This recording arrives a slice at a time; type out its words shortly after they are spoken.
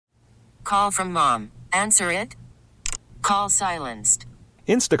Call from mom. Answer it. Call silenced.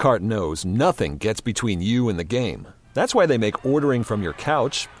 Instacart knows nothing gets between you and the game. That's why they make ordering from your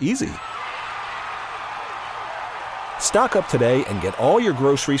couch easy. Stock up today and get all your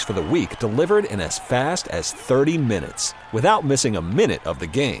groceries for the week delivered in as fast as 30 minutes without missing a minute of the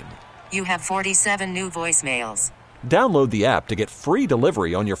game. You have 47 new voicemails. Download the app to get free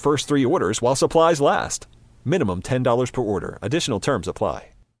delivery on your first 3 orders while supplies last. Minimum $10 per order. Additional terms apply.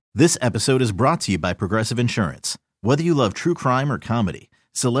 This episode is brought to you by Progressive Insurance. Whether you love true crime or comedy,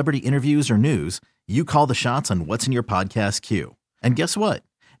 celebrity interviews or news, you call the shots on what's in your podcast queue. And guess what?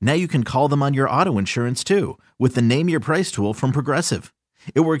 Now you can call them on your auto insurance too with the Name Your Price tool from Progressive.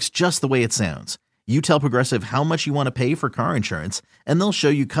 It works just the way it sounds. You tell Progressive how much you want to pay for car insurance, and they'll show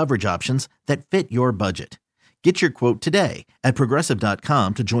you coverage options that fit your budget. Get your quote today at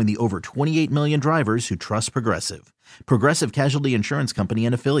Progressive.com to join the over 28 million drivers who trust Progressive. Progressive Casualty Insurance Company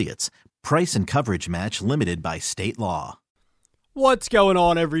and Affiliates. Price and coverage match limited by state law. What's going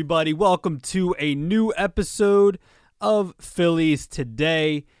on, everybody? Welcome to a new episode of Phillies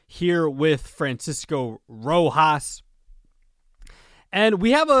Today here with Francisco Rojas. And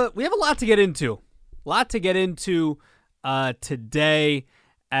we have a lot to get into. A lot to get into today,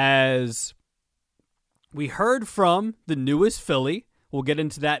 as we heard from the newest Philly. We'll get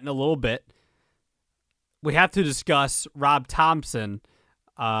into that in a little bit. We have to discuss Rob Thompson,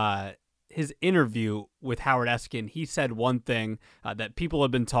 his interview with Howard Eskin. He said one thing that people have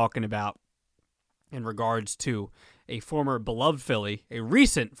been talking about in regards to a former beloved Philly, a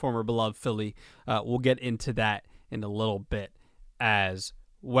recent former beloved Philly. We'll get into that in a little bit as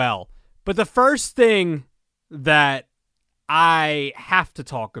well. But the first thing that I have to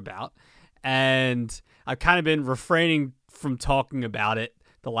talk about, and I've kind of been refraining from talking about it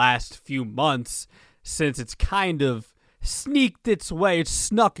the last few months since it's kind of snuck its way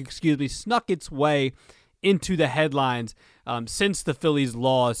into the headlines since the Phillies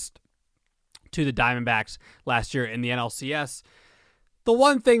lost to the Diamondbacks last year in the NLCS. The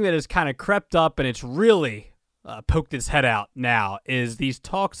one thing that has kind of crept up, and it's really poked its head out now, is these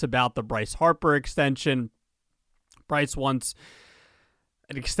talks about the Bryce Harper extension. Bryce wants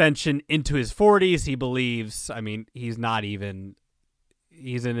an extension into his 40s. He believes,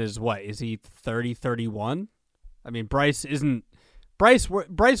 he's in his, what, is he 30, 31? Bryce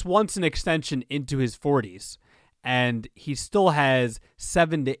wants an extension into his 40s, and he still has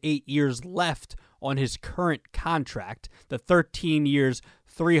 7 to 8 years left on his current contract, the 13 years,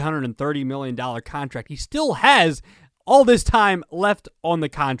 $330 million contract. He still has all this time left on the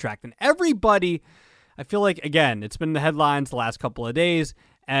contract. And everybody, I feel like, again, it's been in the headlines the last couple of days,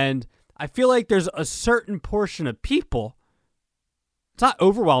 and I feel like there's a certain portion of people, it's not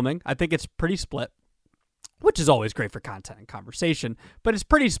overwhelming, I think it's pretty split, which is always great for content and conversation, but it's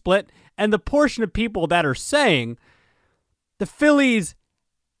pretty split. And the portion of people that are saying the Phillies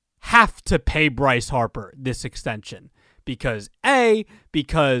have to pay Bryce Harper this extension because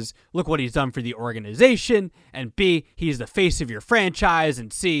look what he's done for the organization, and B, he's the face of your franchise,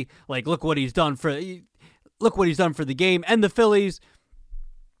 and C, look what he's done for the game. And the Phillies,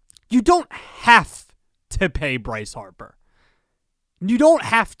 you don't have to pay Bryce Harper. You don't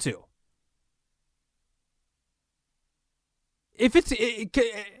have to. And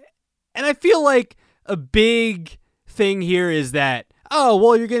I feel like a big thing here is that, oh,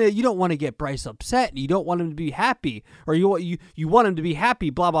 well, you don't want to get Bryce upset, and you don't want him to be happy, or you want him to be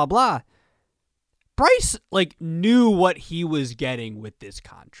happy, blah blah blah. Bryce knew what he was getting with this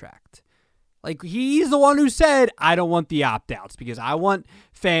contract. He's the one who said, I don't want the opt-outs because I want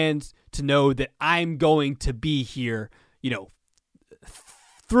fans to know that I'm going to be here,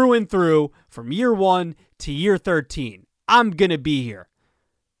 through and through from year 1 to year 13. I'm going to be here.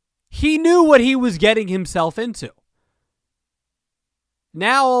 He knew what he was getting himself into.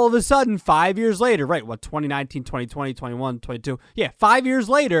 Now, all of a sudden, 5 years later, right, 2019, 2020, 21, 22. Yeah, 5 years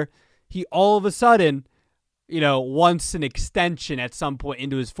later, he all of a sudden, wants an extension at some point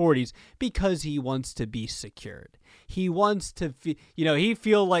into his 40s because he wants to be secured. He wants to, he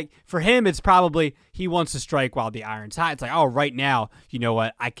feel like for him, it's probably he wants to strike while the iron's hot. It's like, oh, right now, you know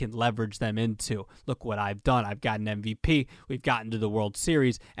what? I can leverage them into, look what I've done. I've got an MVP. We've gotten to the World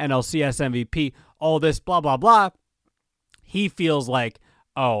Series, NLCS MVP, all this, blah, blah, blah. He feels like,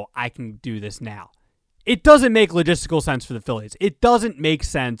 oh, I can do this now. It doesn't make logistical sense for the Phillies. It doesn't make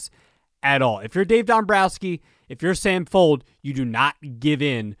sense at all. If you're Dave Dombrowski, if you're Sam Fuld, you do not give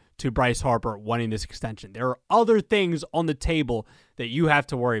in to Bryce Harper wanting this extension. There are other things on the table that you have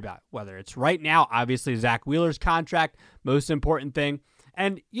to worry about, whether it's right now, obviously Zach Wheeler's contract, most important thing,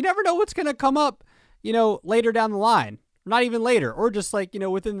 and you never know what's going to come up, later down the line, not even later, or just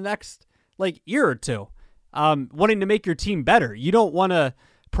within the next year or two, wanting to make your team better. You don't want to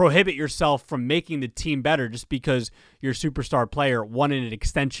prohibit yourself from making the team better just because your superstar player wanted an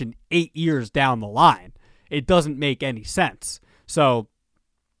extension 8 years down the line. It doesn't make any sense. So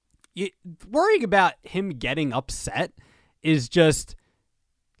worrying about him getting upset is just,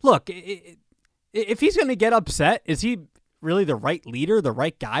 look, if he's going to get upset, is he really the right leader, the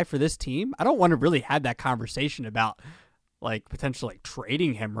right guy for this team? I don't want to really have that conversation about potentially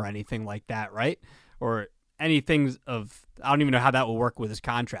trading him or anything like that, right? Or anything of, I don't even know how that will work with his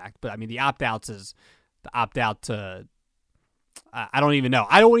contract, but I mean, the opt-outs is the opt-out to, I don't even know.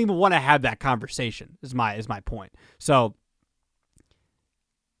 I don't even want to have that conversation is my point. So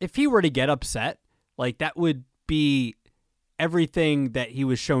if he were to get upset, that would be everything that he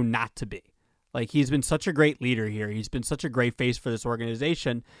was shown not to be. He's been such a great leader here. He's been such a great face for this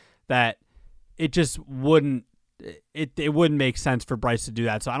organization that it just wouldn't make sense for Bryce to do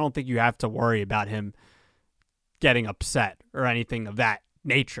that. So I don't think you have to worry about him getting upset or anything of that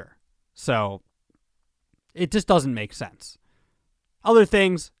nature. So it just doesn't make sense. Other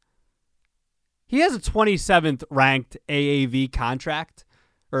things, he has a 27th ranked AAV contract,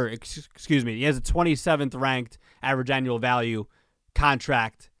 or excuse me, he has a 27th ranked average annual value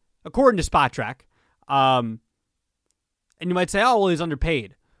contract according to Spot Track. And you might say, oh, well, he's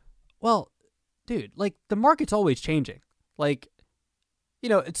underpaid. Well, dude, the market's always changing.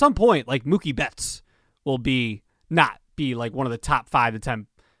 At some point, Mookie Betts will not be one of the top 5 to 10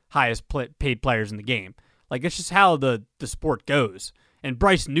 highest paid players in the game. It's just how the sport goes. And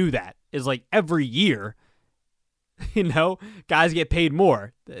Bryce knew that. Is every year, guys get paid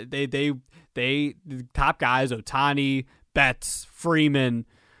more. The top guys, Ohtani, Betts, Freeman,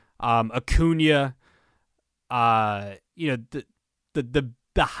 Acuna, the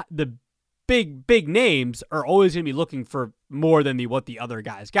big names are always going to be looking for more than what the other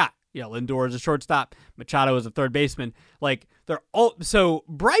guys got. Lindor is a shortstop, Machado is a third baseman. They're all, so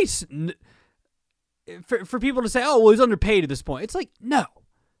Bryce, for people to say, oh, well, he's underpaid at this point. It's no.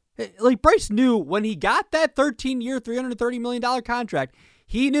 Bryce knew when he got that 13-year, $330 million contract,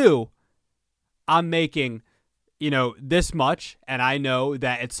 he knew I'm making, this much, and I know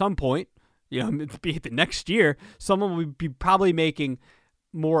that at some point, be it the next year, someone will be probably making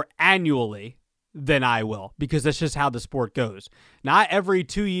more annually than I will, because that's just how the sport goes. Not every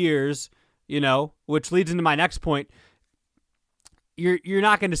 2 years, which leads into my next point. You're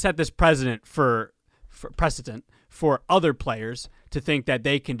not going to set this precedent for other players to think that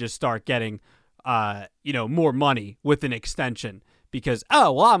they can just start getting, more money with an extension because,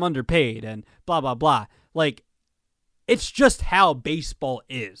 oh, well, I'm underpaid and blah, blah, blah. It's just how baseball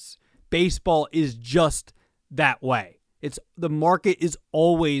is. Baseball is just that way. The market is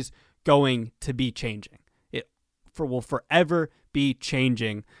always going to be changing. It will forever be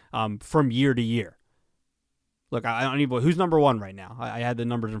changing from year to year. Look, I don't even, who's number one right now? I had the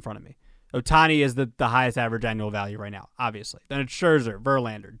numbers in front of me. Ohtani is the highest average annual value right now, obviously. Then it's Scherzer,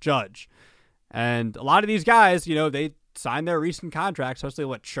 Verlander, Judge. And a lot of these guys, they signed their recent contracts,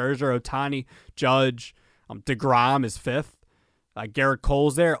 especially Scherzer, Ohtani, Judge, DeGrom is 5th. Garrett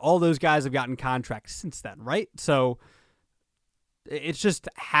Cole's there. All those guys have gotten contracts since then, right? So it's just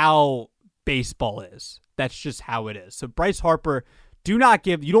how baseball is. That's just how it is. So Bryce Harper, you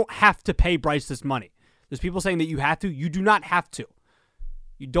don't have to pay Bryce this money. There's people saying that you have to. You do not have to.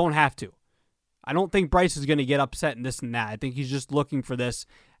 You don't have to. I don't think Bryce is going to get upset and this and that. I think he's just looking for this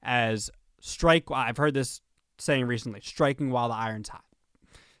as I've heard this saying recently, striking while the iron's hot.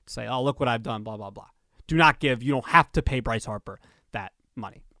 Say, oh, look what I've done, blah, blah, blah. You don't have to pay Bryce Harper that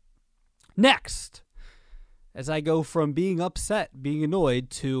money. Next, as I go from being upset, being annoyed,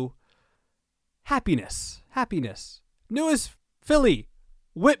 to happiness. Newest Philly,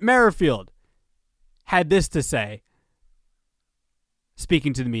 Whit Merrifield, had this to say,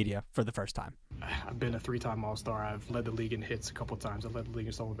 speaking to the media for the first time. I've been a 3-time All-Star. I've led the league in hits a couple times. I've led the league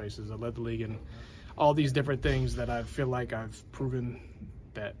in stolen bases. I've led the league in all these different things that I feel like I've proven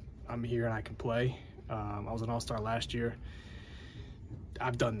that I'm here and I can play. I was an All-Star last year.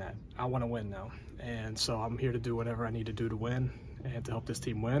 I've done that. I want to win now. And so I'm here to do whatever I need to do to win and to help this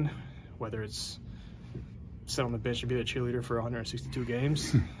team win, whether it's sit on the bench and be a cheerleader for 162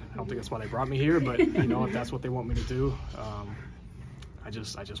 games. I don't think that's why they brought me here, but, if that's what they want me to do, I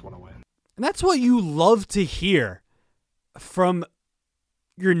just want to win. And that's what you love to hear from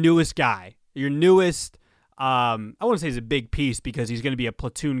your newest guy, your newest, I wouldn't say he's a big piece because he's going to be a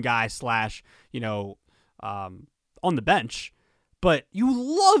platoon guy / on the bench. But you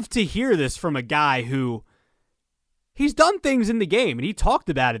love to hear this from a guy who he's done things in the game, and he talked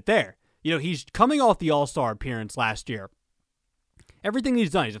about it there. He's coming off the All-Star appearance last year. Everything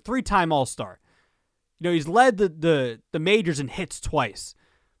he's done. He's a 3-time All-Star. He's led the majors in hits twice.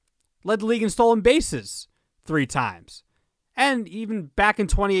 Led the league in stolen bases 3 times. And even back in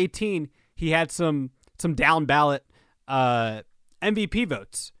 2018, he had some down ballot MVP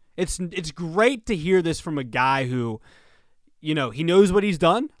votes. It's great to hear this from a guy who, he knows what he's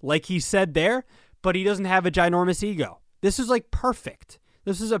done, like he said there, but he doesn't have a ginormous ego. This is like perfect.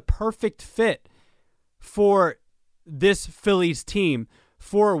 This is a perfect fit for this Phillies team,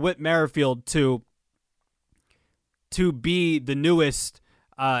 for Whit Merrifield to be the newest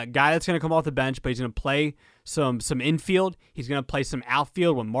guy that's going to come off the bench, but he's going to play some infield. He's going to play some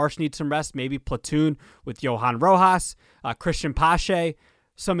outfield when Marsh needs some rest, maybe platoon with Johan Rojas, Christian Pache,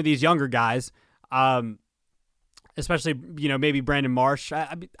 some of these younger guys, especially, maybe Brandon Marsh.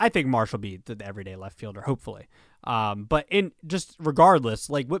 I think Marsh will be the everyday left fielder, hopefully. But regardless,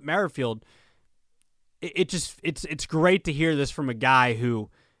 like Whit Merrifield, it's great to hear this from a guy who,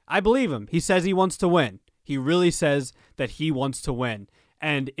 I believe him. He says he wants to win. He really says that he wants to win.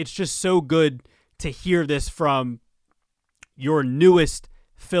 And it's just so good to hear this from your newest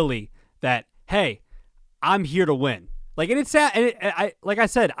Philly that, hey, I'm here to win. Like, and it's sad. And like I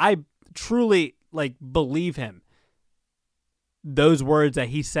said, I truly believe him. Those words that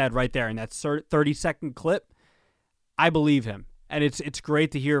he said right there in that 30-second clip, I believe him. And it's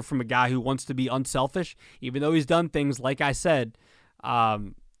great to hear from a guy who wants to be unselfish, even though he's done things, like I said,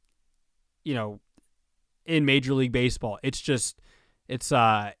 in Major League Baseball. It's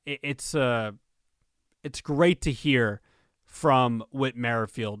great to hear from Whit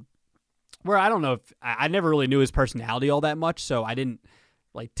Merrifield, where I don't know if I never really knew his personality all that much, so I didn't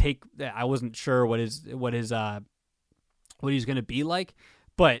I wasn't sure what he's going to be like.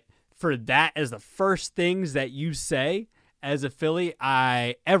 But for that as the first things that you say as a Philly,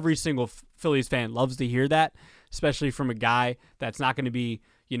 every single Phillies fan loves to hear that, especially from a guy that's not going to be,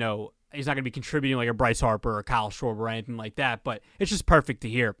 he's not going to be contributing like a Bryce Harper or Kyle Schwarber or anything like that, but it's just perfect to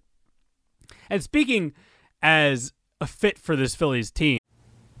hear. And speaking as a fit for this Phillies team.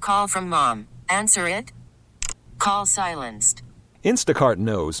 Call from mom. Answer it. Call silenced. Instacart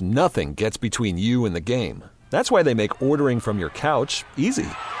knows nothing gets between you and the game. That's why they make ordering from your couch easy.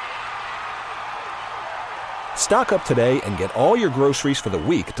 Stock up today and get all your groceries for the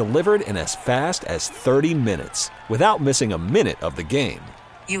week delivered in as fast as 30 minutes without missing a minute of the game.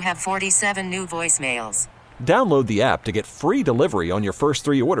 You have 47 new voicemails. Download the app to get free delivery on your first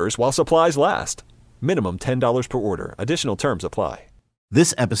 3 orders while supplies last. Minimum $10 per order. Additional terms apply.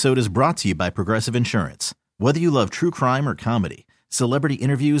 This episode is brought to you by Progressive Insurance. Whether you love true crime or comedy, celebrity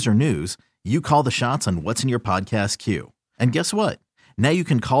interviews or news, you call the shots on what's in your podcast queue. And guess what? Now you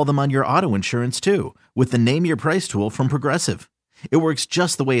can call them on your auto insurance too with the Name Your Price tool from Progressive. It works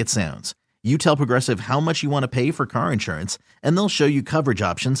just the way it sounds. You tell Progressive how much you want to pay for car insurance, and they'll show you coverage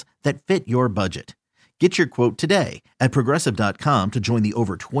options that fit your budget. Get your quote today at Progressive.com to join the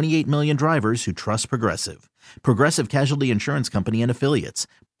over 28 million drivers who trust Progressive. Progressive Casualty Insurance Company and Affiliates.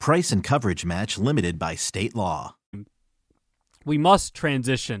 Price and coverage match limited by state law. We must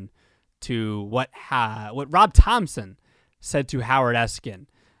transition to what Rob Thompson said to Howard Eskin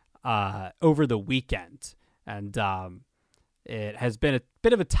over the weekend. And it has been a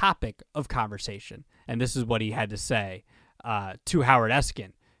bit of a topic of conversation. And this is what he had to say to Howard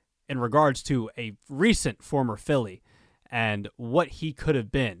Eskin in regards to a recent former Philly and what he could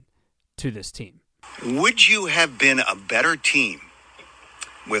have been to this team. Would you have been a better team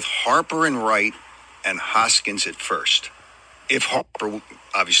with Harper and Wright and Hoskins at first? If Harper,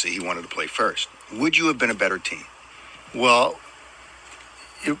 obviously he wanted to play first, would you have been a better team? Well,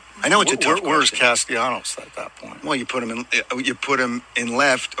 I know it's a tough where's question. Castellanos at that point? Well, you put him in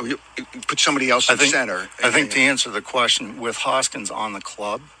left, or you put somebody else in center. I think to answer the question, with Hoskins on the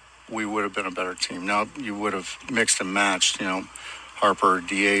club, we would have been a better team. Now, you would have mixed and matched, Harper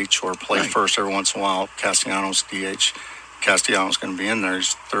DH or play first every once in a while. Castellanos DH. Castellanos going to be in there.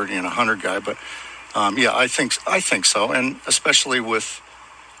 He's 30 and 100 guy, but I think so, and especially with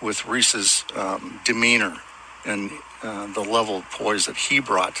Reese's demeanor and the level of poise that he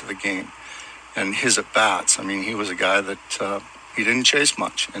brought to the game and his at-bats. I mean, he was a guy that he didn't chase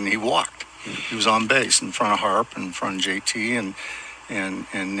much, and he walked. He was on base in front of Harp, in front of JT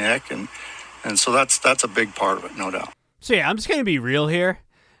and Nick, and so that's a big part of it, no doubt. So yeah, I'm just gonna be real here,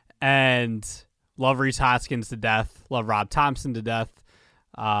 and love Reese Hoskins to death, love Rob Thompson to death.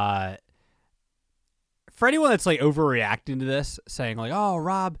 For anyone that's overreacting to this, saying "Oh,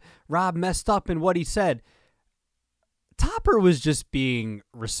 Rob messed up in what he said," Topper was just being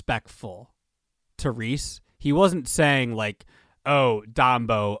respectful to Reese. He wasn't saying "Oh,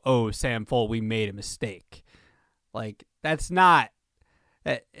 Dombo, oh, Sam Fole, we made a mistake." That's not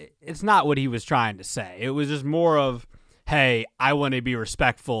It's not what he was trying to say. It was just more of, hey, I want to be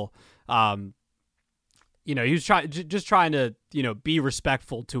respectful. He was trying to, be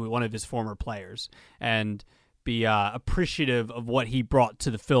respectful to one of his former players and be appreciative of what he brought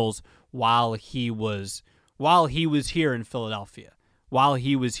to the Phils while he was here in Philadelphia, while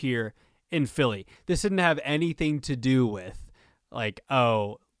he was here in Philly. This didn't have anything to do with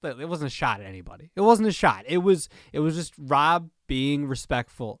it wasn't a shot at anybody. It wasn't a shot. It was just Rob being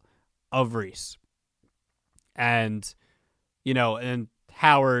respectful of Rhys. And, and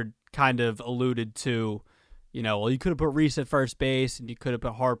Howard kind of alluded to, you could have put Rhys at first base and you could have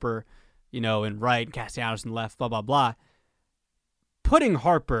put Harper, in right and Castellanos in left, blah, blah, blah. Putting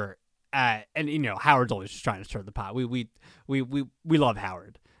Harper at, and, Howard's always just trying to stir the pot. We love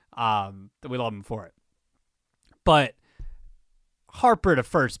Howard. We love him for it. But Harper to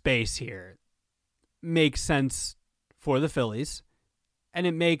first base here makes sense for the Phillies, and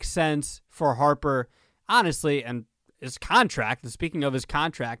it makes sense for Harper, honestly, and his contract, and speaking of his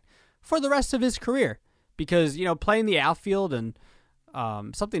contract, for the rest of his career. Because, playing the outfield and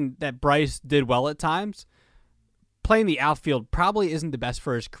something that Bryce did well at times, playing the outfield probably isn't the best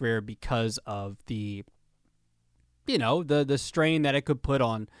for his career because of the strain that it could put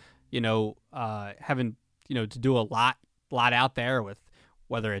on, having, to do a lot out there with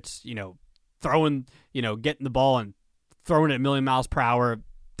whether it's, throwing, getting the ball and throwing it a million miles per hour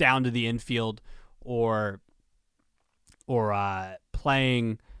down to the infield or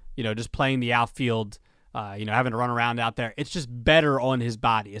playing, just playing the outfield, having to run around out there. It's just better on his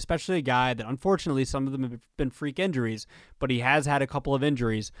body, especially a guy that unfortunately some of them have been freak injuries, but he has had a couple of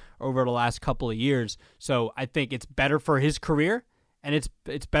injuries over the last couple of years. So I think it's better for his career and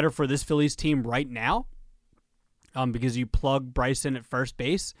it's better for this Phillies team right now. Because you plug Bryce in at first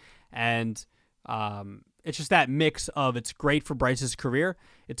base, and it's just that mix of it's great for Bryce's career,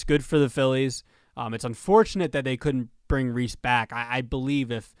 it's good for the Phillies. It's unfortunate that they couldn't bring Rhys back. I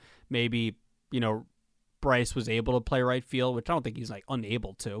believe if maybe Bryce was able to play right field, which I don't think he's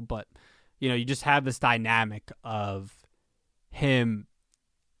unable to, but you just have this dynamic of him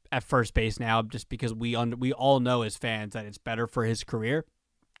at first base now, just because we all know as fans that it's better for his career.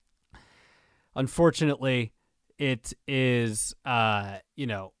 Unfortunately, it is,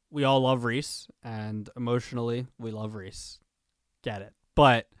 we all love Rhys, and emotionally, we love Rhys. Get it.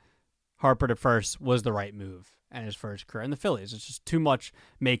 But Harper to first was the right move and his first career. And the Phillies, it's just too much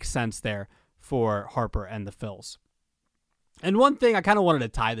makes sense there for Harper and the Phils. And one thing, I kind of wanted to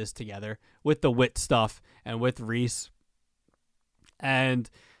tie this together with the Whit stuff and with Rhys, and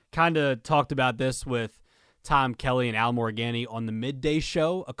kind of talked about this with Tom Kelly and Al Morgani on the midday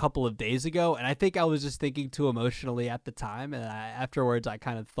show a couple of days ago, and I think I was just thinking too emotionally at the time, and afterwards I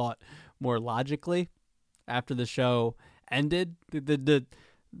kind of thought more logically after the show ended. The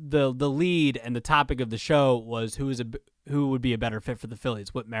lead and the topic of the show was who would be a better fit for the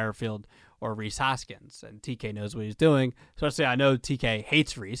Phillies, Whit Merrifield or Rhys Hoskins, and TK knows what he's doing. Especially, I know TK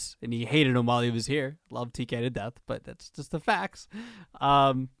hates Rhys, and he hated him while he was here. Love TK to death, but that's just the facts.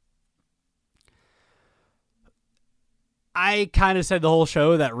 I kind of said the whole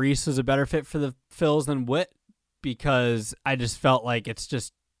show that Rhys was a better fit for the Phils than Whit, because I just felt like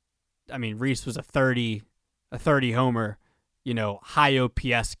Rhys was a 30 homer, high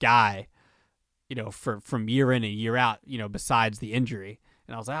OPS guy, from year in and year out, besides the injury.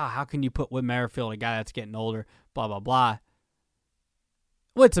 And I was like, how can you put Whit Merrifield, a guy that's getting older, blah, blah, blah.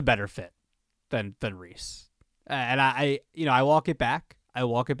 Whit's a better fit than Rhys. And I walk it back. I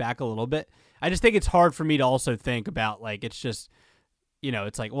walk it back a little bit. I just think it's hard for me to also think about, it's just,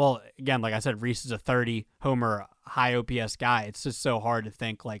 it's well, again, like I said, Rhys is a 30 homer, high OPS guy. It's just so hard to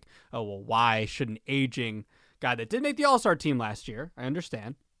think why should an aging guy that did make the All-Star team last year, I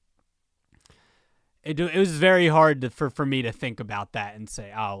understand. It was very hard for me to think about that and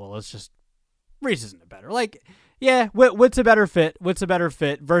say, it's just, Rhys isn't a better. Whit's a better fit. Whit's a better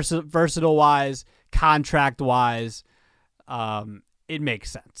fit, versatile-wise, contract-wise. It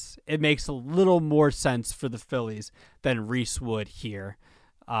makes sense. It makes a little more sense for the Phillies than Rhys would here.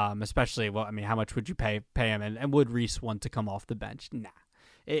 Especially, how much would you pay him? And would Rhys want to come off the bench? Nah.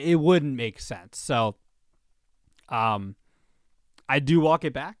 It wouldn't make sense. So, I do walk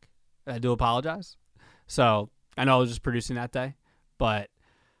it back. I do apologize. So, I know I was just producing that day. But,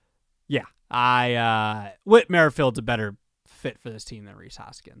 yeah. Whit Merrifield's a better fit for this team than Rhys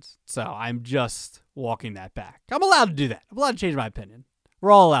Hoskins. So I'm just walking that back. I'm allowed to do that. I'm allowed to change my opinion. We're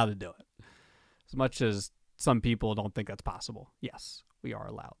all allowed to do it. As much as some people don't think that's possible. Yes, we are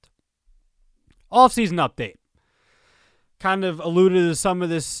allowed. Off-season update. kind of alluded to some of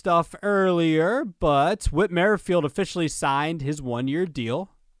this stuff earlier, but Whit Merrifield officially signed his one-year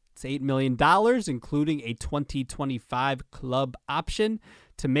deal. It's $8 million, including a 2025 club option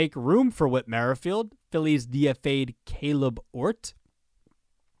to make room for Whit Merrifield. Phillies DFA'd Caleb Ort.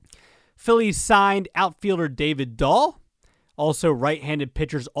 Phillies signed outfielder David Dahl. Also, right-handed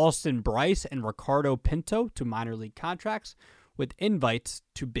pitchers Austin Bryce and Ricardo Pinto to minor league contracts with invites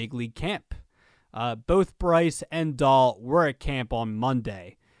to big league camp. Both Bryce and Dahl were at camp on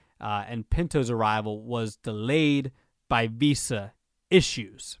Monday, and Pinto's arrival was delayed by visa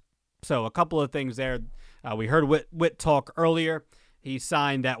issues. So a couple of things there. We heard Whit talk earlier. He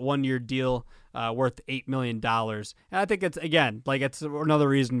signed that one-year deal worth $8 million. And I think it's, again, like it's another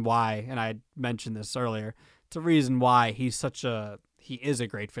reason why, and I mentioned this earlier, it's a reason why he is a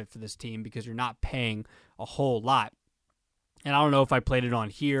great fit for this team, because you're not paying a whole lot. And I don't know if I played it on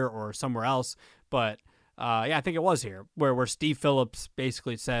here or somewhere else, but yeah, I think it was here, where Steve Phillips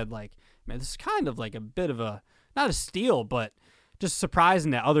basically said, like, man, this is kind of like a bit of a, not a steal, but just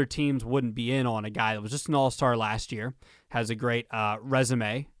surprising that other teams wouldn't be in on a guy that was just an all-star last year, has a great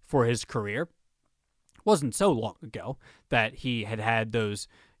resume for his career. Wasn't so long ago that he had those,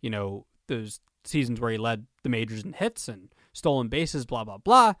 those seasons where he led the majors in hits and stolen bases, blah, blah,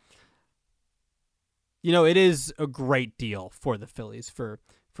 blah. It is a great deal for the Phillies for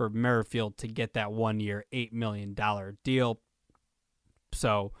Merrifield to get that 1-year, $8 million deal.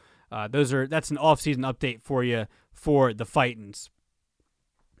 So that's an offseason update for you for the Fightins.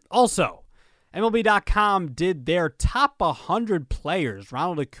 Also, MLB.com did their top 100 players.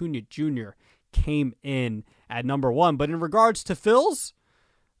 Ronald Acuna Jr. came in at number 1. But in regards to Phils,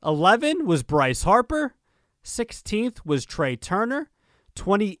 11 was Bryce Harper. 16th was Trey Turner.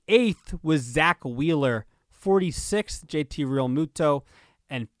 28th was Zach Wheeler. 46th, JT Realmuto.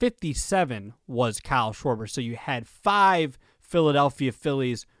 And 57 was Kyle Schwarber. So you had 5 Philadelphia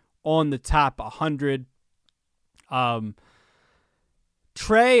Phillies on the top 100.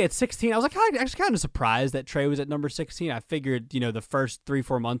 Trey at 16. I was kind of surprised that Trey was at number 16. I figured, the first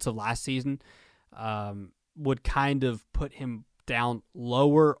 3-4 months of last season would kind of put him down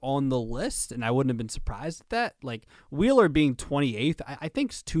lower on the list, and I wouldn't have been surprised at that. Like, Wheeler being 28th, I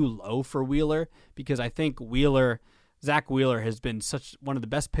think is too low for Wheeler, because I think Zach Wheeler has been such one of the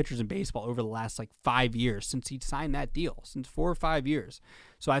best pitchers in baseball over the last 5 years since he signed that deal, since 4 or 5 years.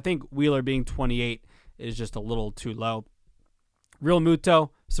 So I think Wheeler being 28 is just a little too low.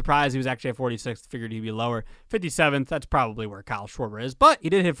 Realmuto, surprised he was actually at 46th, figured he'd be lower. 57th, that's probably where Kyle Schwarber is, but he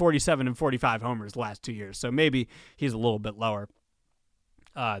did hit 47 and 45 homers the last 2 years, so maybe he's a little bit lower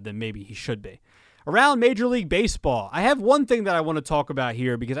than maybe he should be. Around Major League Baseball, I have one thing that I want to talk about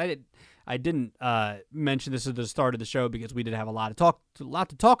here, because I didn't mention this at the start of the show because we did have a lot to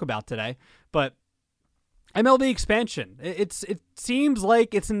talk about today, but MLB expansion. It seems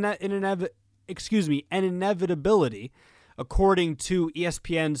like it's an inevitability. According to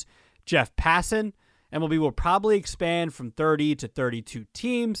ESPN's Jeff Passan, MLB will probably expand from 30 to 32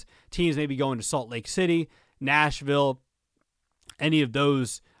 teams. Teams may be going to Salt Lake City, Nashville, any of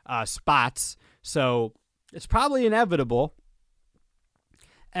those spots. So it's probably inevitable,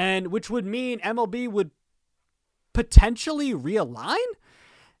 and which would mean MLB would potentially realign,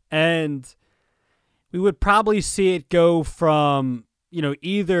 and we would probably see it go from,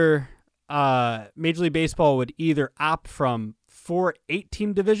 either Major League Baseball would either opt from 4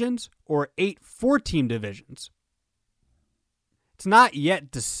 8-team divisions or 8 4-team divisions. It's not yet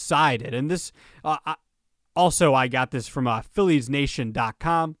decided. And this, also I got this from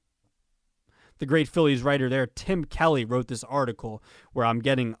PhilliesNation.com. The great Phillies writer there, Tim Kelly, wrote this article where I'm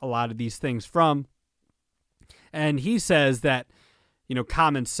getting a lot of these things from. And he says that,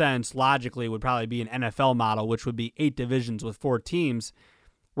 common sense logically would probably be an NFL model, which would be 8 divisions with 4 teams,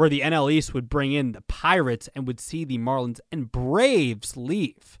 where the NL East would bring in the Pirates and would see the Marlins and Braves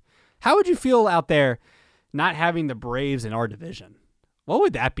leave. How would you feel out there not having the Braves in our division? What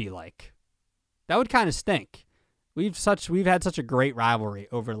would that be like? That would kind of stink. We've had such a great rivalry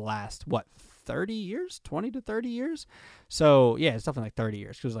over the last, 30 years? 20 to 30 years? So, yeah, it's definitely 30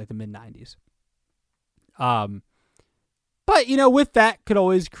 years, because it was the mid-90s. But, with that, could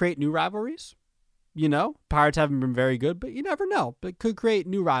always create new rivalries. Pirates haven't been very good, but you never know. But it could create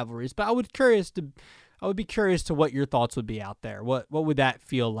new rivalries. But I would be curious to what your thoughts would be out there. What would that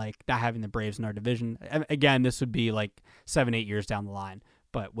feel like, not having the Braves in our division? Again, this would be 7-8 years down the line,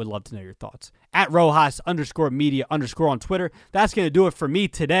 but would love to know your thoughts. At Rojas_media_ on Twitter. That's going to do it for me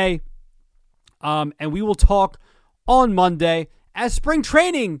today. And we will talk on Monday as spring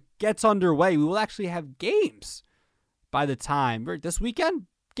training gets underway. We will actually have games by the time, this weekend,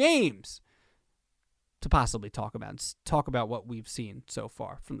 games. possibly talk about what we've seen so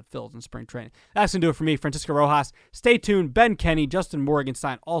far from the Phils in spring training. That's going to do it for me, Francisco Rojas. Stay tuned. Ben Kenny, Justin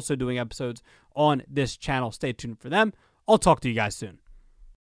Morgenstein also doing episodes on this channel. Stay tuned for them. I'll talk to you guys soon.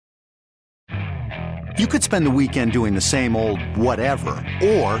 You could spend the weekend doing the same old whatever,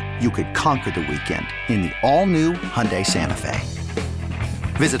 or you could conquer the weekend in the all-new Hyundai Santa Fe.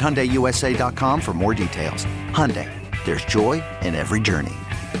 Visit HyundaiUSA.com for more details. Hyundai, there's joy in every journey.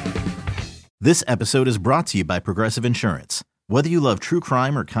 This episode is brought to you by Progressive Insurance. Whether you love true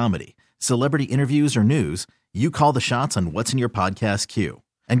crime or comedy, celebrity interviews or news, you call the shots on what's in your podcast queue.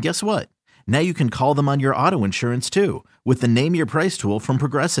 And guess what? Now you can call them on your auto insurance too with the Name Your Price tool from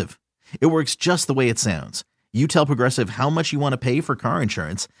Progressive. It works just the way it sounds. You tell Progressive how much you want to pay for car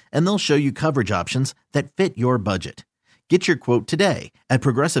insurance, and they'll show you coverage options that fit your budget. Get your quote today at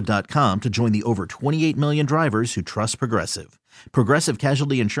Progressive.com to join the over 28 million drivers who trust Progressive. Progressive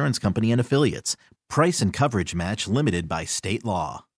Casualty Insurance Company and Affiliates. Price and coverage match limited by state law.